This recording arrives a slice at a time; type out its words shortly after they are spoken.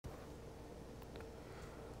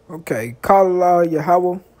Okay, call Allah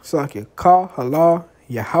Yahweh, Salakia, call Allah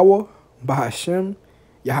Yahweh, Bahashem,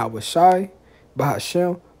 Yahweh Shai,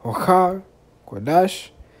 Bahashem, Wakar, Kodash.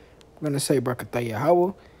 I'm going to say Barakatah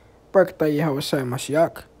Yahweh, Barakatah Yahweh Shai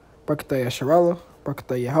Mashiach, Barakatah Yasharallah,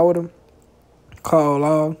 Barakatah Yahweh, call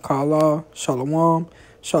Allah, Shalom,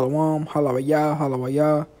 Shalom, Halawayah,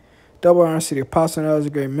 Halawayah. Double honor to the apostle and elders, a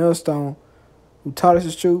great millstone, who taught us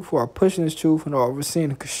the truth, who are pushing this truth, and are overseeing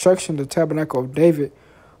the construction of the tabernacle of David,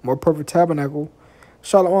 more perfect tabernacle.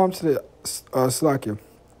 Shalom to the Salakia.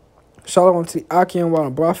 Shalom to the Akim while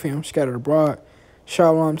Abraphim scattered abroad.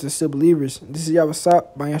 Shalom to the still believers. This is Yahweh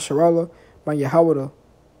by Yasharallah, by Yahweh,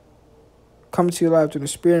 coming to you live through the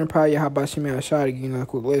spirit and power of Yahweh Shemai Ashai to give you another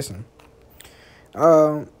quick lesson.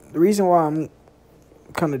 The reason why I'm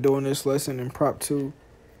kind of doing this lesson in Prop 2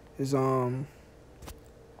 is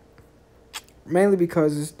mainly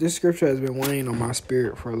because this scripture has been weighing on my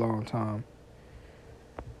spirit for a long time.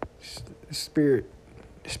 The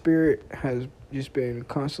spirit has just been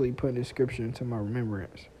constantly putting this scripture into my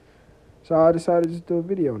remembrance. So I decided to just do a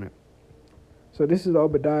video on it. So this is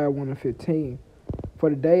Obadiah 1:15.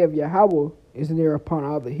 For the day of Yahweh is near upon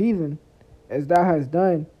all the heathen. As thou hast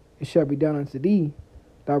done, it shall be done unto thee.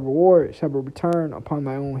 Thy reward shall be returned upon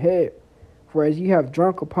thy own head. For as ye have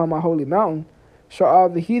drunk upon my holy mountain, shall all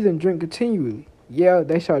the heathen drink continually. Yeah,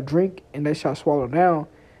 they shall drink, and they shall swallow down,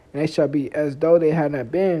 and they shall be as though they had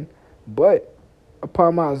not been. But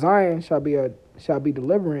upon Mount Zion shall be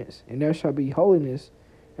deliverance, and there shall be holiness,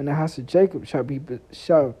 and the house of Jacob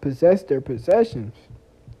shall possess their possessions.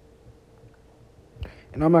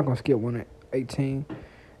 And I'm not gonna skip 1:18.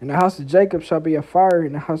 And the house of Jacob shall be a fire,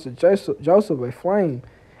 and the house of Joseph a flame,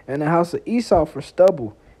 and the house of Esau for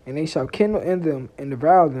stubble, and they shall kindle in them and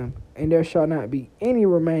devour them, and there shall not be any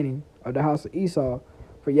remaining of the house of Esau,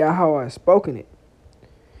 for Yahweh has spoken it.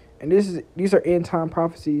 And these are end time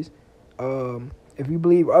prophecies. If you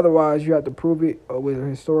believe otherwise, you have to prove it with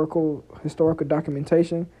historical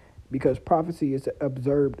documentation, because prophecy is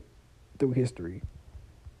observed through history.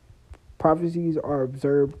 Prophecies are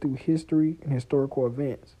observed through history and historical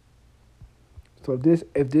events. So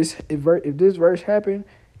if this verse happened,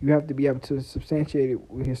 you have to be able to substantiate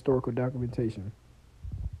it with historical documentation.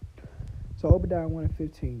 So Obadiah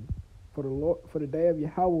 1:15. For the day of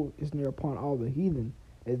Yahweh is near upon all the heathen.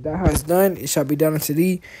 As thou hast done, it shall be done unto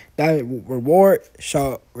thee. Thy reward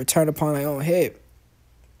shall return upon thy own head.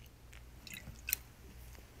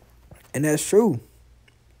 And that's true.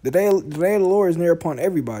 The day of the Lord is near upon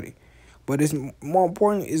everybody. But it's more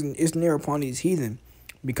important is near upon these heathen,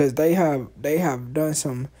 because they have done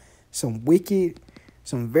some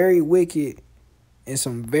very wicked, and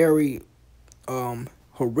some very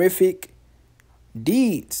horrific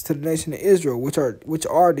deeds to the nation of Israel, which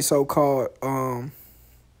are the so-called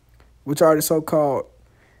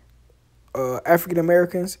African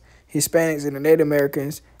Americans, Hispanics, and the Native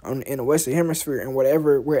Americans in the Western Hemisphere, and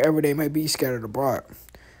wherever they may be scattered abroad.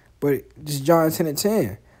 But just John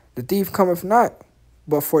 10:10. The thief cometh not,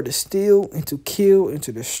 but for to steal, and to kill, and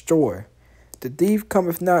to destroy. The thief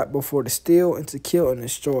cometh not, but for to steal, and to kill, and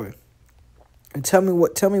destroy. And tell me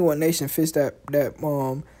what nation fits that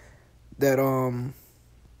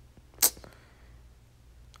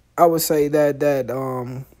I would say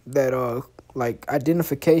that like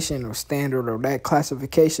identification or standard or that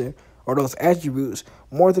classification or those attributes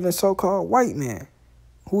more than a so-called white man.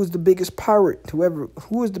 Who is the biggest pirate to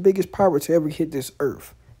ever hit this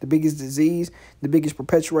earth? The biggest disease, the biggest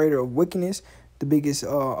perpetuator of wickedness, the biggest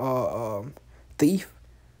thief.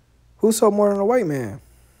 Who's so more than a white man?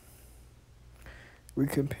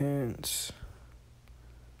 Recompense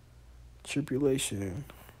tribulation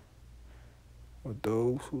with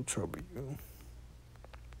those who trouble you.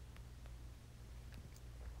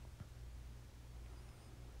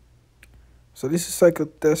 So this is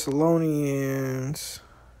 2 Thessalonians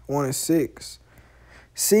 1:6.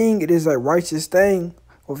 Seeing it is a righteous thing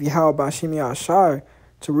of Yahweh by Shemai Ashai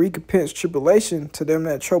to recompense tribulation to them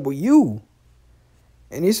that trouble you.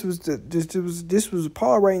 And this was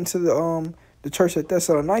Paul writing to the church at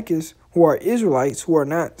Thessalonicus, who are Israelites, who are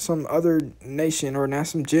not some other nation or not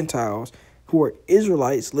some Gentiles, who are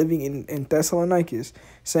Israelites living in Thessalonicus,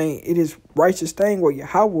 saying it is righteous thing with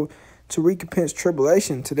Yahweh to recompense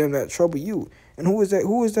tribulation to them that trouble you. And who is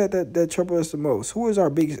that trouble us the most? Who is our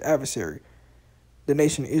biggest adversary? The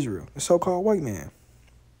nation of Israel, the so-called white man.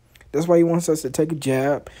 That's why he wants us to take a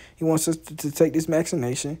jab. He wants us to take this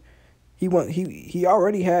vaccination. He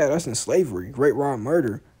already had us in slavery, rape, rob,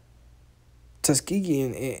 murder,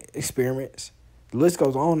 Tuskegee experiments. The list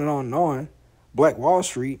goes on and on and on. Black Wall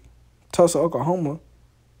Street, Tulsa, Oklahoma.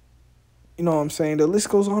 You know what I'm saying? The list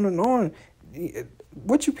goes on and on.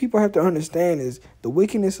 what you people have to understand is the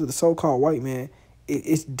wickedness of the so-called white man.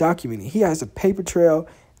 It's documented. He has a paper trail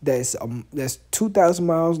that's 2,000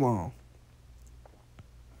 miles long.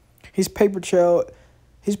 His paper trail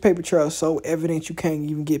is so evident you can't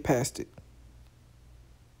even get past it.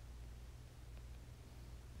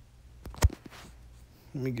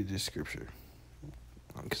 Let me get this scripture,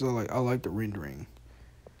 because I like the rendering.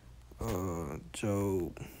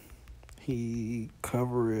 Job, he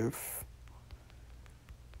covereth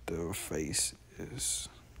the faces.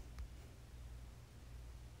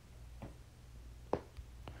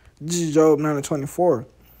 This is Job 9:24.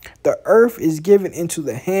 The earth is given into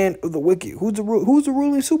the hand of the wicked. Who's the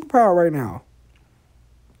ruling superpower right now?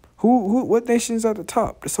 What nation is at the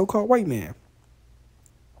top? The so-called white man.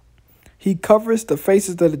 He covers the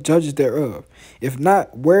faces of the judges thereof. If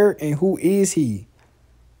not, where and who is he?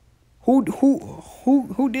 Who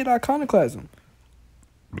did iconoclasm?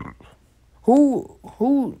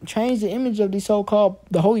 Who changed the image of these so-called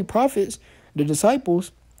the holy prophets, the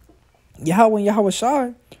disciples, Yahweh and Yahweh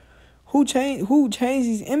Shai? Who changed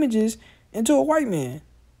these images into a white man?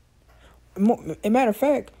 A matter of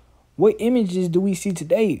fact, what images do we see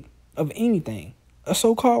today of anything? A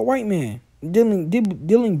so-called white man dealing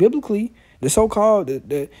biblically. The so-called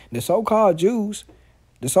Jews,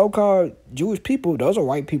 the so-called Jewish people, those are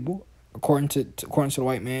white people according to the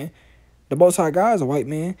white man. The Most High God is a white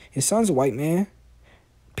man. His son's a white man.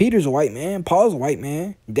 Peter's a white man. Paul's a white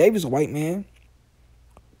man. David's a white man.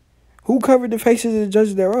 Who covered the faces of the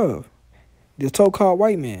judges thereof? The so-called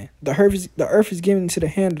white man. The earth is given into the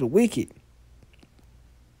hand of the wicked.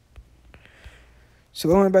 So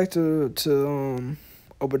going back to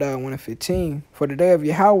Obadiah 1:15, for the day of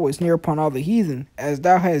Yahweh is near upon all the heathen. As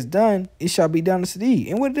thou hast done, it shall be done unto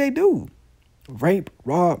thee. And what did they do? Rape,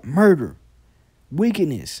 rob, murder,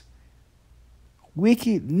 wickedness.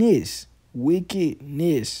 Wickedness.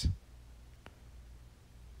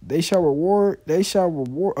 They shall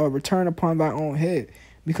return upon thy own head.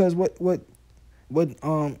 Because what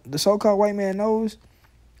the so-called white man knows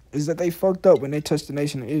is that they fucked up when they touched the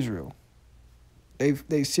nation of Israel.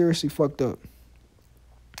 They seriously fucked up.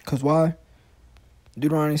 Because why?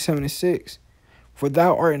 Deuteronomy 7:6. For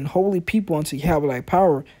thou art an holy people unto Yahweh thy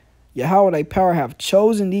power. Yahweh thy power hath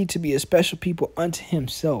chosen thee to be a special people unto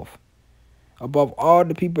himself, above all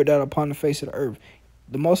the people that are upon the face of the earth.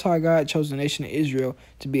 The Most High God chose the nation of Israel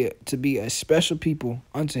to be a special people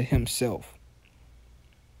unto himself.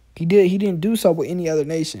 He didn't do so with any other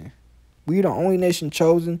nation. We are the only nation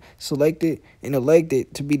chosen, selected, and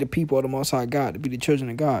elected to be the people of the Most High God, to be the children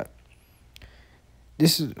of God.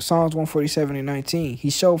 This is Psalms 147:19. He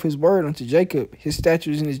showed his word unto Jacob, his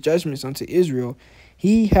statutes and his judgments unto Israel.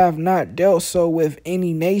 He have not dealt so with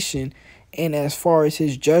any nation, and as far as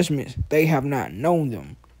his judgments, they have not known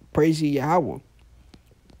them. Praise ye Yahweh.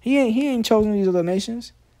 He ain't chosen these other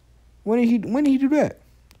nations. When did he do that?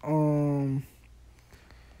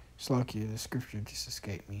 It's like the scripture just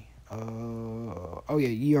escaped me. Oh yeah,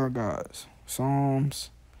 ye are gods. Psalms.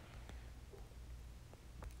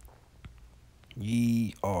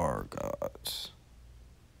 Ye are gods.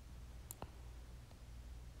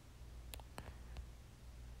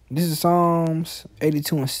 This is Psalms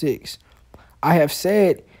 82:6. I have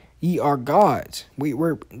said, ye are gods.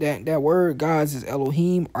 That word gods is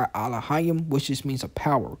Elohim or Elohim, which just means a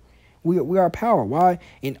power. We are power. Why?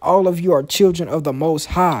 And all of you are children of the Most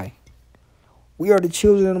High. We are the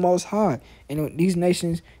children of the Most High. And these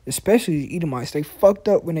nations, especially the Edomites, they fucked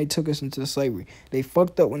up when they took us into slavery. They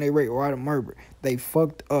fucked up when they raped, robbed, and murdered. They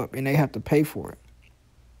fucked up, and they have to pay for it.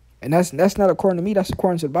 And that's not according to me. That's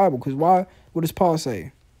according to the Bible. Because why? What does Paul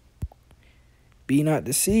say? Be not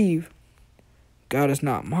deceived. God is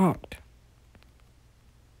not mocked.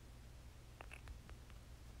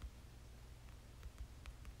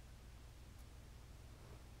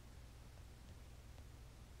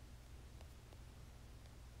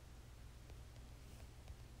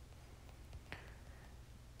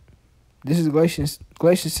 This is Galatians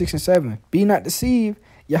 6:7. Be not deceived.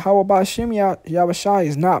 Yahweh Ba'ashem Yahweh Shai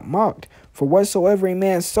is not mocked. For whatsoever a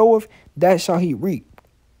man soweth, that shall he reap.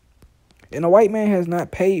 And the white man has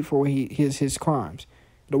not paid for his crimes.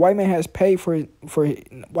 The white man has paid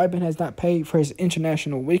white man has not paid for his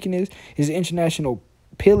international wickedness, his international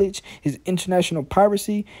pillage, his international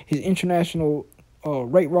piracy, his international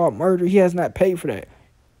rape, rob, murder. He has not paid for that.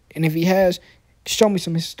 And if he has, show me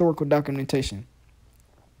some historical documentation.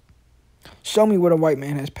 Show me what a white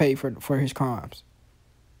man has paid for his crimes.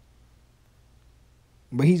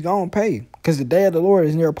 But he's going to pay, because the day of the Lord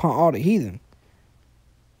is near upon all the heathen.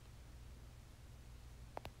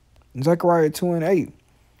 Zechariah 2:8.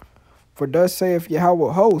 For thus saith Yahweh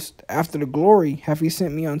of hosts, after the glory hath he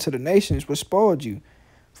sent me unto the nations which spoiled you.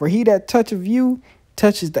 For he that toucheth you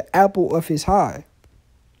touches the apple of his eye.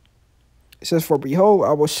 It says, for behold,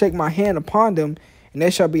 I will shake my hand upon them, and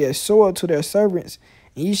they shall be a sword to their servants,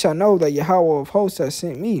 and ye shall know that Yahweh of hosts hath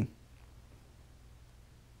sent me.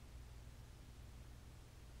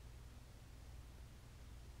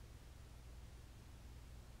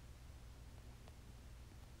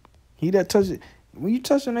 He that touches, when you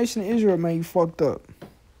touch the nation of Israel, man, you fucked up.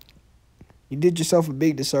 You did yourself a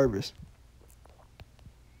big disservice.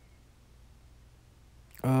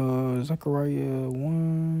 Zechariah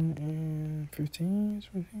 1 and 15.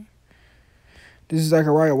 This is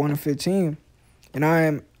Zechariah 1 and 15. And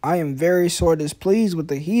I am very sore displeased with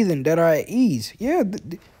the heathen that are at ease. Yeah,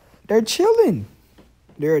 they're chilling.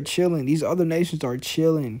 They're chilling. These other nations are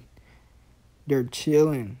chilling. They're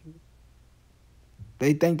chilling.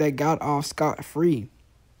 They think they got off scot-free.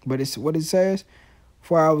 But it's what it says.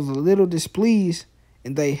 For I was a little displeased,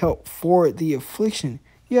 and they helped forward the affliction.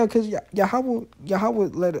 Yeah, because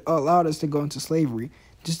Yahweh allowed us to go into slavery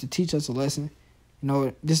just to teach us a lesson,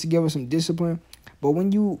 just to give us some discipline. But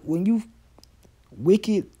when you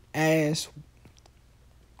wicked ass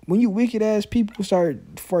people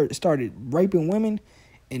started raping women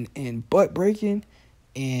and butt breaking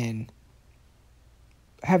and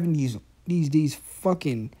having these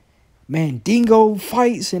fucking mandingo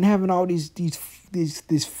fights and having all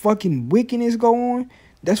this fucking wickedness go on,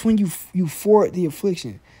 that's when you forward the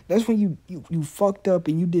affliction. That's when you fucked up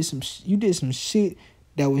and you did some shit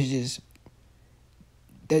that was just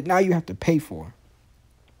that now you have to pay for.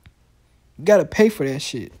 You gotta pay for that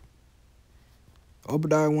shit.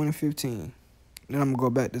 Obadiah 1 and 15. Then I'm gonna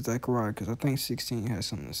go back to Zechariah because I think 16 has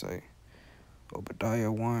something to say.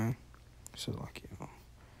 Obadiah 1. So like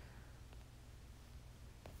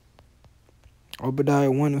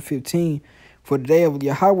Obadiah 1 and 15. For the day of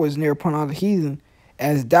Yahweh is near upon all the heathen.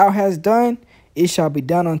 As thou hast done, it shall be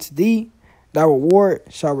done unto thee. Thy reward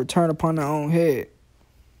shall return upon thy own head.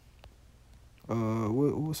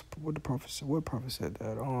 What the prophet said? What prophet said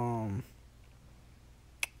that?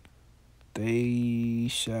 They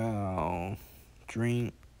shall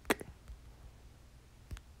drink.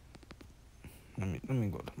 Let me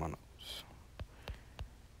go to my notes.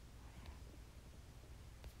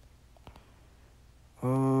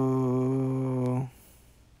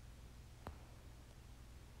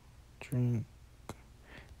 Drink.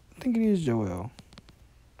 I think it is Joel.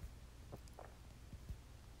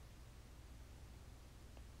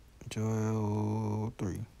 Joel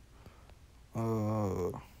 3.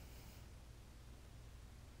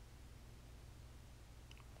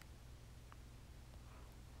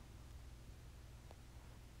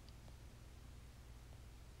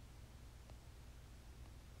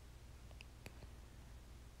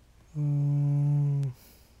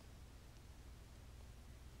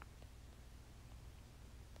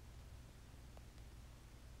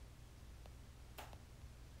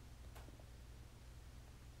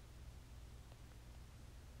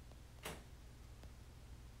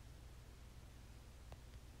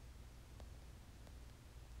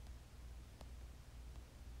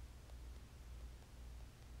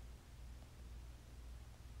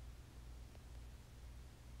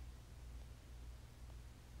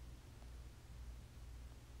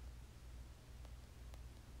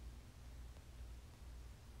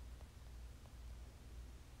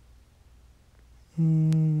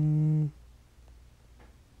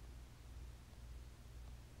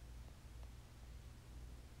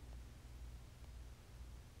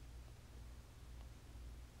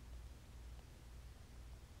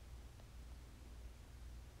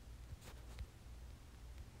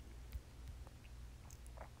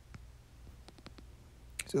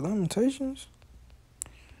 Is it Lamentations?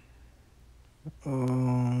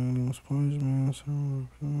 SpongeMan.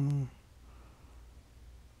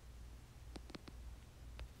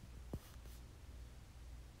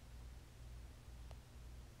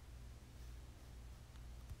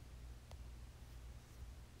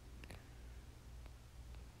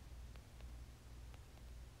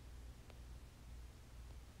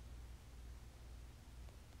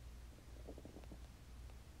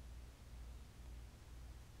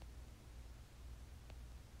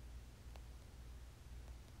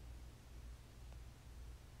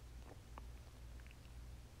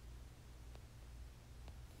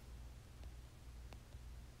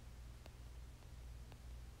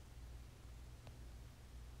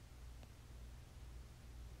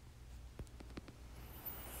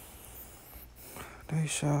 They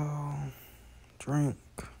shall drink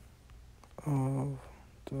of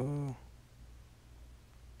the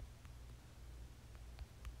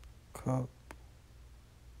cup.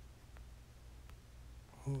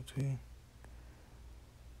 OT.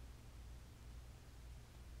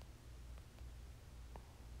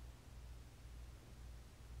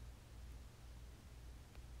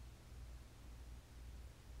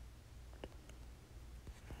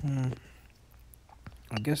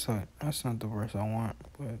 I guess that's not the verse I want,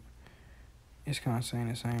 but it's kind of saying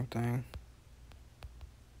the same thing.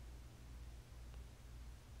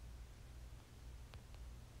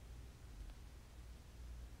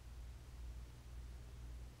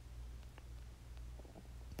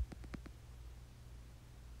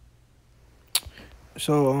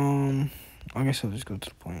 So, I guess I'll just go to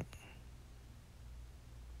the point.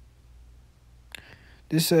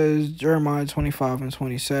 This says Jeremiah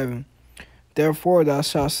 25:27. Therefore thou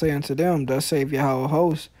shalt say unto them, thus saith Yahweh of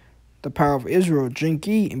hosts, the power of Israel, drink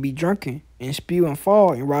ye and be drunken, and spew and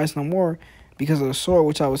fall and rise no more, because of the sword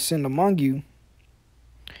which I will send among you.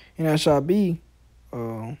 And that shall be,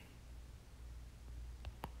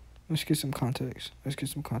 let's get some context.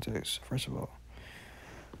 First of all.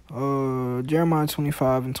 Jeremiah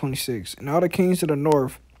 25:26. And all the kings of the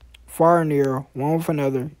north, far and near, one with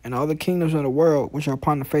another, and all the kingdoms of the world which are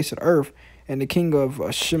upon the face of the earth, and the king of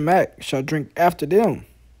Shemek shall drink after them.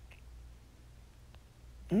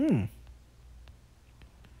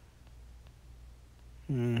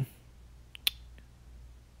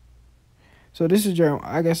 So this is Jeremiah.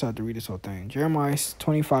 I guess I have to read this whole thing. Jeremiah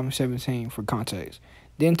 25:17 for context.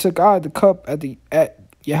 Then took I the cup at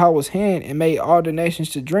Yahweh's hand, and made all the nations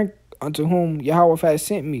to drink unto whom Yahweh had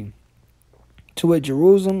sent me. To it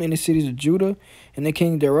Jerusalem and the cities of Judah, and the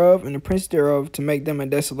king thereof, and the prince thereof, to make them a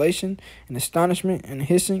desolation, and astonishment, and a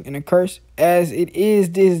hissing, and a curse, as it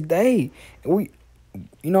is this day. You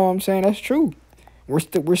know what I'm saying? That's true. We're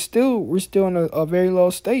still in a very low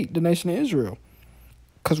state, the nation of Israel,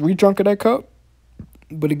 because we drunk of that cup.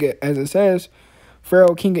 But again, as it says,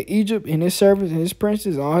 Pharaoh, king of Egypt, and his servants, and his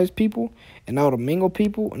princes, and all his people, and all the mingled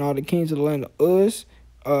people, and all the kings of the land of Uz,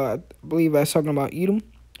 I believe that's talking about Edom,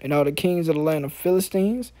 and all the kings of the land of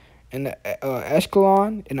Philistines, and the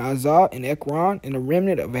Ashkelon, and Azah, and Ekron, and the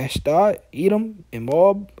remnant of Ashdod, Edom, and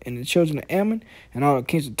Moab, and the children of Ammon, and all the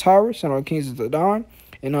kings of Tyrus, and all the kings of Zidon,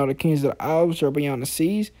 and all the kings of the isles which are beyond the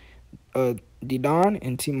seas, Dedan,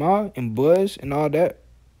 and Timah, and Buz, and all that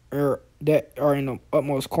are in the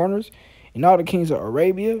utmost corners, and all the kings of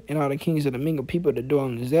Arabia, and all the kings of the mingled people that dwell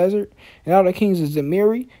in the desert, and all the kings of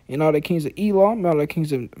Zemiri, and all the kings of Elam, and all the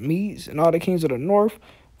kings of Medes, and all the kings of the north,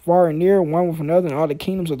 far and near, one with another, and all the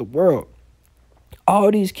kingdoms of the world. All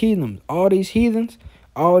these kingdoms, all these heathens,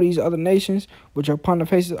 all these other nations which are upon the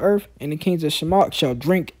face of the earth, and the kings of Shemach shall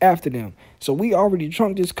drink after them. So we already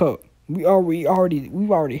drunk this cup. We've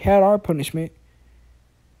already had our punishment.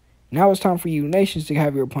 Now it's time for you nations to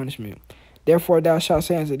have your punishment. Therefore thou shalt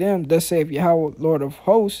say unto them, thus saith Yahweh, Lord of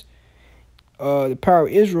hosts, the power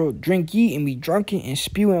of Israel, drink ye and be drunken, and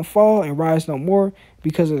spew and fall, and rise no more,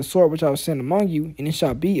 because of the sword which I will send among you. And it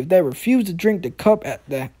shall be, if they refuse to drink the cup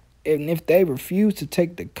and if they refuse to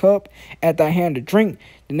take the cup at thy hand to drink,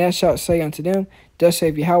 then thou shalt say unto them, thus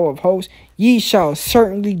saith Yahweh of hosts, ye shall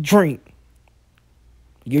certainly drink.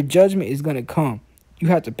 Your judgment is going to come. You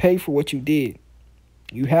have to pay for what you did.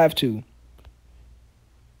 You have to.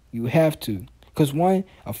 Because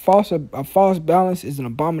a false balance is an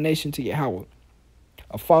abomination to Yahweh.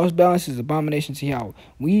 A false balance is an abomination to Yahweh.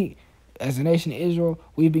 We, as a nation of Israel,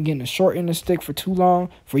 we've been getting the short end of the stick for too long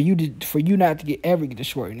for you not to ever get the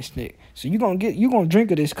short end of the stick. So you're gonna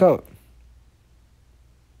drink of this cup.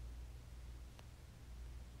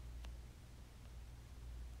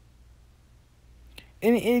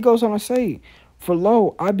 And it goes on to say, for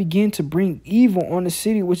lo, I begin to bring evil on the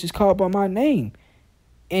city which is called by my name.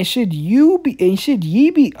 And should ye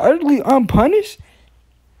be utterly unpunished?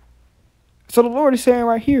 So the Lord is saying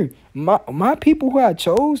right here, my people who I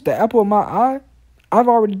chose, the apple of my eye, I've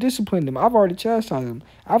already disciplined them. I've already chastised them.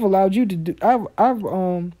 I've allowed you to do. I've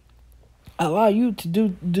allow you to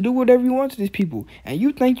do whatever you want to these people. And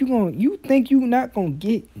you think you not gonna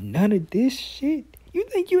get none of this shit? You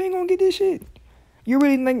think you ain't gonna get this shit? You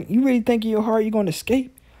really think in your heart you're gonna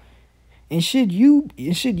escape? And should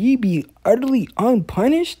ye be utterly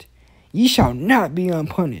unpunished? Ye shall not be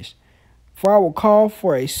unpunished. For I will call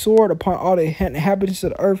for a sword upon all the inhabitants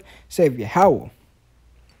of the earth, save Yahweh.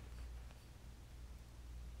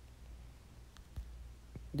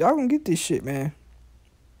 Y'all gonna get this shit, man.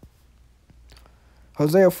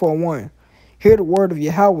 Hosea 4:1. Hear the word of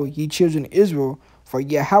Yahweh, ye children of Israel, for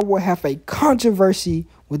Yahweh hath a controversy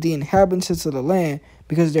with the inhabitants of the land,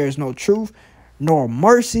 because there is no truth, nor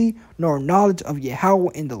mercy, nor knowledge of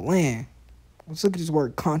Yahweh in the land. Let's look at this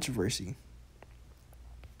word controversy.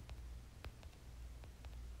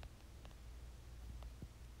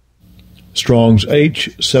 Strong's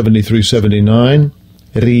H7379,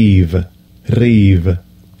 Riv, Riv.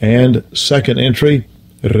 And second entry,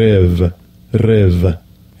 Riv, Riv.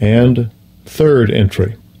 And third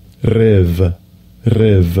entry, Riv,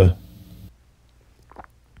 Riv.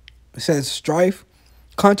 It says strife,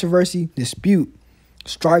 controversy, dispute.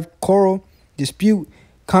 Strife, quarrel, dispute,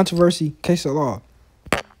 controversy, case of law.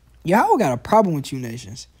 Yahweh got a problem with you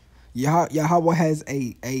nations. Yahweh has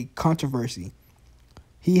a controversy.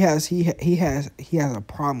 He has a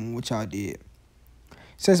problem with y'all did. It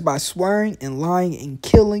says by swearing and lying and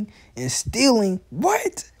killing and stealing.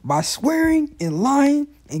 What? By swearing and lying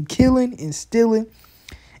and killing and stealing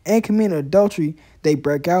and committing adultery, they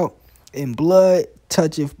break out, and blood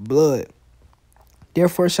toucheth blood.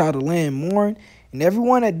 Therefore shall the land mourn, and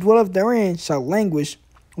everyone that dwelleth therein shall languish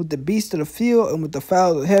with the beasts of the field and with the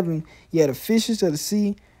fowls of heaven. Yet the fishes of the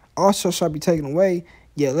sea also shall be taken away.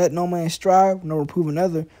 Yet let no man strive, nor reprove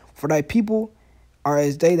another, for thy people are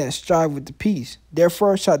as they that strive with the peace.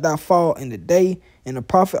 Therefore shalt thou fall in the day, and the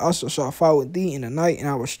prophet also shall fall with thee in the night, and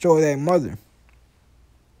I will destroy thy mother.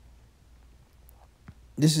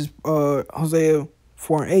 This is Hosea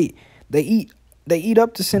 4:8. They eat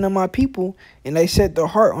up the sin of my people, and they set their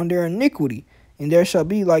heart on their iniquity. And there shall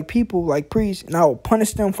be like people, like priests, and I will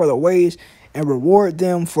punish them for their ways and reward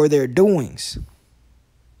them for their doings.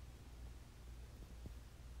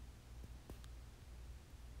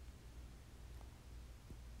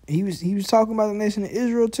 He was talking about the nation of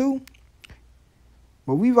Israel too.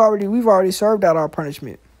 But we've already served out our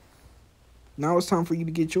punishment. Now it's time for you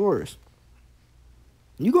to get yours.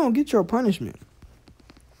 You're gonna get your punishment.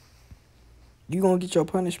 You're gonna get your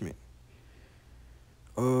punishment.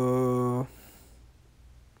 I'll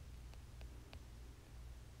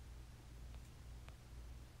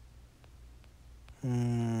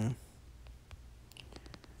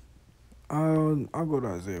go to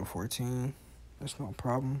Isaiah 14. That's no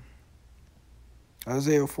problem.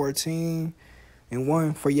 Isaiah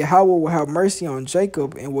 14:1. For Yahweh will have mercy on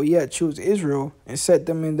Jacob, and will yet choose Israel, and set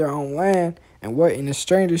them in their own land, and the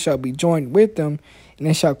stranger shall be joined with them, and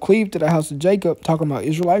they shall cleave to the house of Jacob, talking about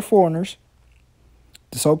Israelite foreigners,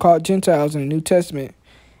 the so-called Gentiles in the New Testament,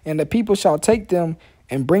 and the people shall take them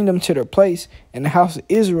and bring them to their place, and the house of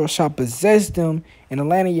Israel shall possess them in the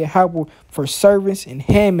land of Yahweh for servants and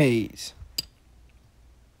handmaids.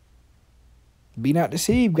 Be not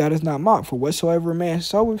deceived, God is not mocked. For whatsoever a man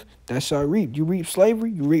soweth, that shall reap. You reap slavery,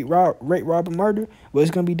 you reap rape, rob, and murder. But it's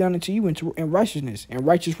going to be done unto you in righteousness and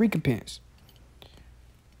righteous recompense.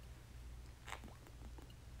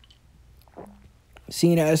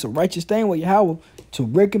 Seeing that it's a righteous thing with Yahweh to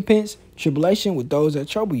recompense tribulation with those that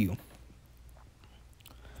trouble you.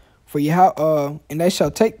 For Yahweh, and they shall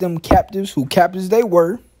take them captives, who captives they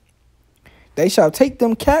were. They shall take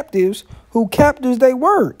them captives, who captives they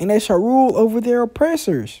were, and they shall rule over their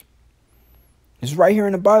oppressors. It's right here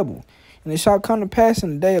in the Bible. And it shall come to pass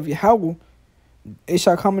in the day of Yahweh, it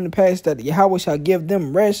shall come to pass that Yahweh shall give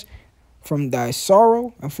them rest from thy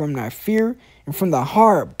sorrow, and from thy fear, and from the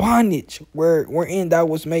hard bondage wherein thou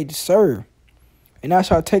was made to serve. And thou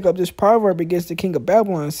shalt take up this proverb against the king of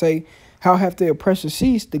Babylon, and say, how hath the oppressor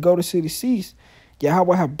ceased, the golden city ceased?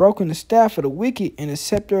 Yahweh hath broken the staff of the wicked, and the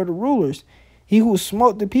scepter of the rulers. He who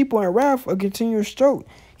smote the people in wrath, a continual stroke.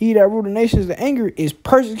 He that ruled the nations in anger is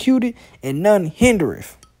persecuted, and none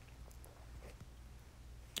hindereth.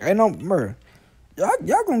 Ain't no murder.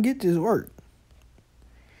 Y'all gonna get this work.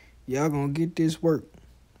 Y'all gonna get this work.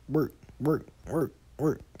 Work.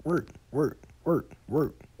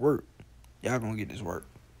 Y'all gonna get this work.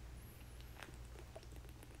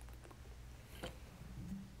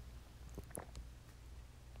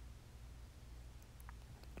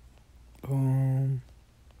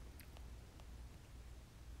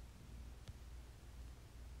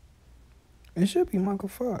 It should be Michael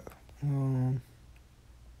 5.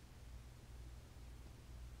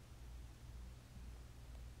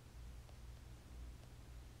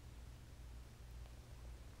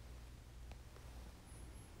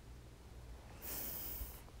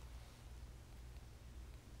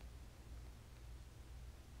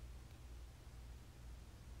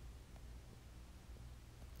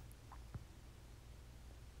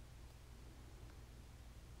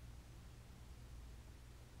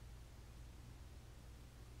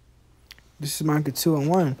 This is Micah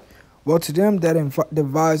 2:1. Woe to them that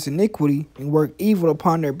devise iniquity and work evil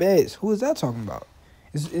upon their beds. Who is that talking about?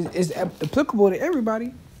 It's applicable to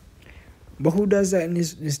everybody. But who does that in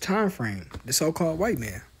this time frame? The so-called white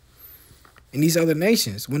man. In these other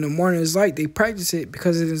nations, when the morning is light, they practice it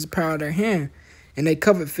because it is the power of their hand. And they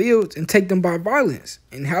covet fields and take them by violence,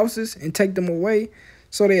 and houses and take them away.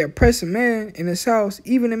 So they oppress a man in his house,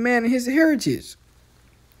 even a man in his heritage.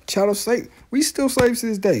 Chattel slave. We still slaves to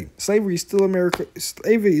this day. Slavery is still America.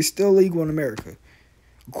 Slavery is still legal in America,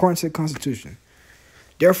 according to the Constitution.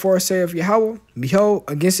 Therefore saith Yahweh, behold,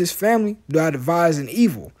 against his family do I devise an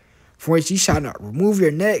evil, for which ye shall not remove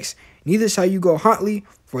your necks, neither shall you go huntly,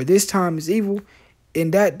 for this time is evil.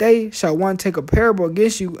 In that day shall one take a parable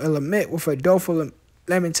against you, and lament with a doleful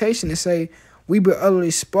lamentation, and say, we be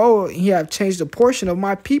utterly spoiled, and he have changed the portion of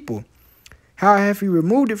my people. How hath he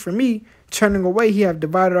removed it from me? Turning away, he have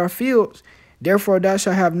divided our fields. Therefore thou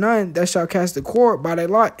shalt have none that shall cast the cord by thy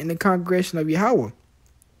lot in the congregation of Yahweh.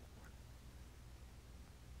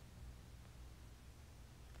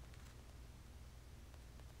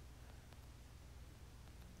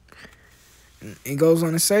 It goes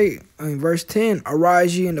on to say in verse 10,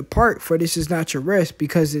 arise ye and depart, for this is not your rest,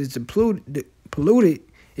 because it is polluted.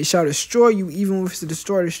 It shall destroy you, even with the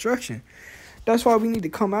destroy destruction. That's why we need to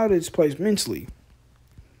come out of this place mentally.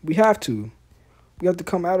 We have to. We have to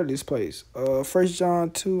come out of this place. 1 John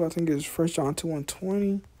 2, I think it's 1 John 2 and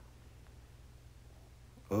 20.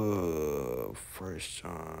 1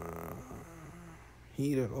 John.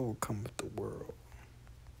 He that overcometh the world.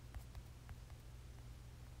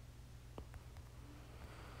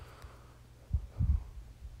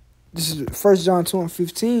 This is 1 John 2 and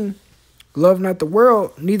 15. Love not the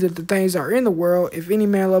world, neither the things that are in the world. If any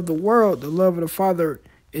man love the world, the love of the Father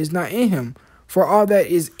is not in him. For all that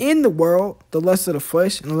is in the world, the lust of the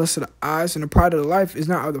flesh, and the lust of the eyes, and the pride of the life, is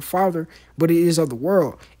not of the Father, but it is of the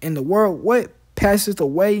world. And the world, what? Passeth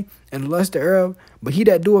away, and the lust thereof. But he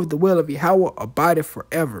that doeth the will of Yahweh abideth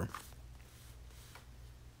forever.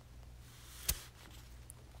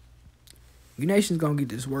 You nations gonna get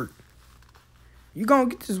this work. You gonna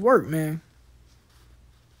get this work, man.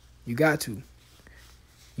 You got to.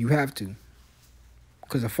 You have to.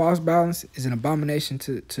 Because a false balance is an abomination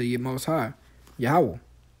to your Most High, Yahweh.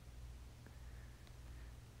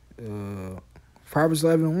 Proverbs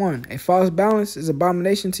 11:1. A false balance is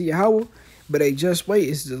abomination to Yahweh, but a just weight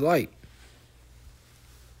is delight.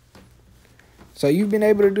 So you've been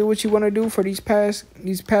able to do what you want to do for this past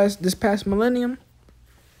millennium.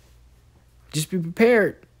 Just be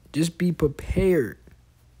prepared. Just be prepared.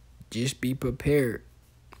 Just be prepared.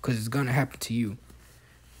 Because it's going to happen to you.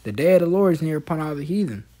 The day of the Lord is near upon all the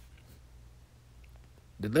heathen.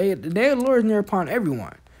 The day of the Lord is near upon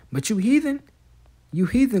everyone. But you heathen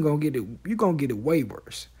gonna get it. You gonna get it way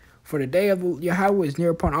worse. For the day of Yahweh is near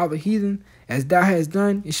upon all the heathen. As thou hast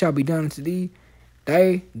done, it shall be done unto thee.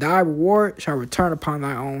 Thy reward shall return upon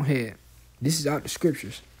thy own head. This is out the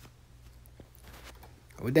scriptures.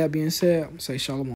 With that being said, I'm gonna say shalom.